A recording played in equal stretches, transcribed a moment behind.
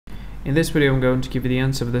In this video, I'm going to give you the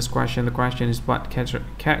answer of this question. The question is, what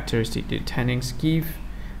characteristic do tannins give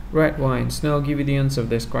red wines? Now I'll give you the answer of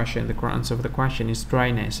this question. The correct answer of the question is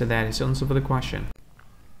dryness. So that is the answer for the question.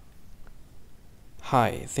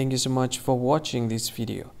 Hi, thank you so much for watching this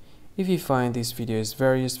video. If you find this video is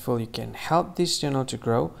very useful, you can help this channel to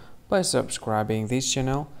grow by subscribing this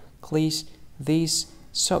channel. Please this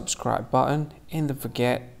subscribe button and don't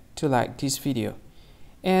forget to like this video.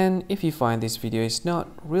 And if you find this video is not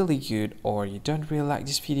really good, or you don't really like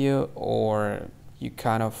this video, or you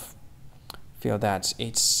kind of feel that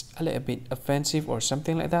it's a little bit offensive or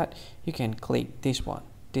something like that, you can click this one,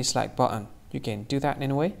 dislike button. You can do that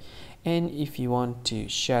anyway. And if you want to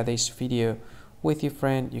share this video with your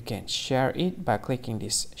friend, you can share it by clicking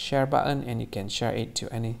this share button, and you can share it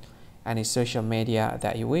to any social media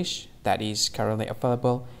that you wish that is currently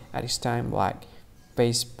available at this time, like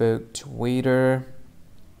Facebook, Twitter,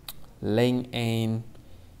 LinkedIn,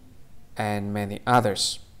 and many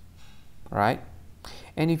others, right?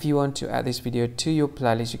 And if you want to add this video to your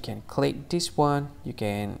playlist, you can click this one. You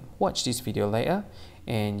can watch this video later,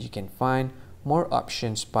 and you can find more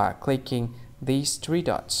options by clicking these three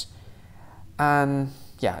dots. And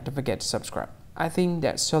yeah, don't forget to subscribe. I think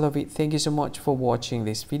that's all of it. Thank you so much for watching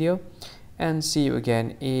this video, and see you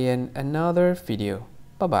again in another video.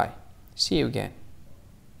 Bye bye. See you again.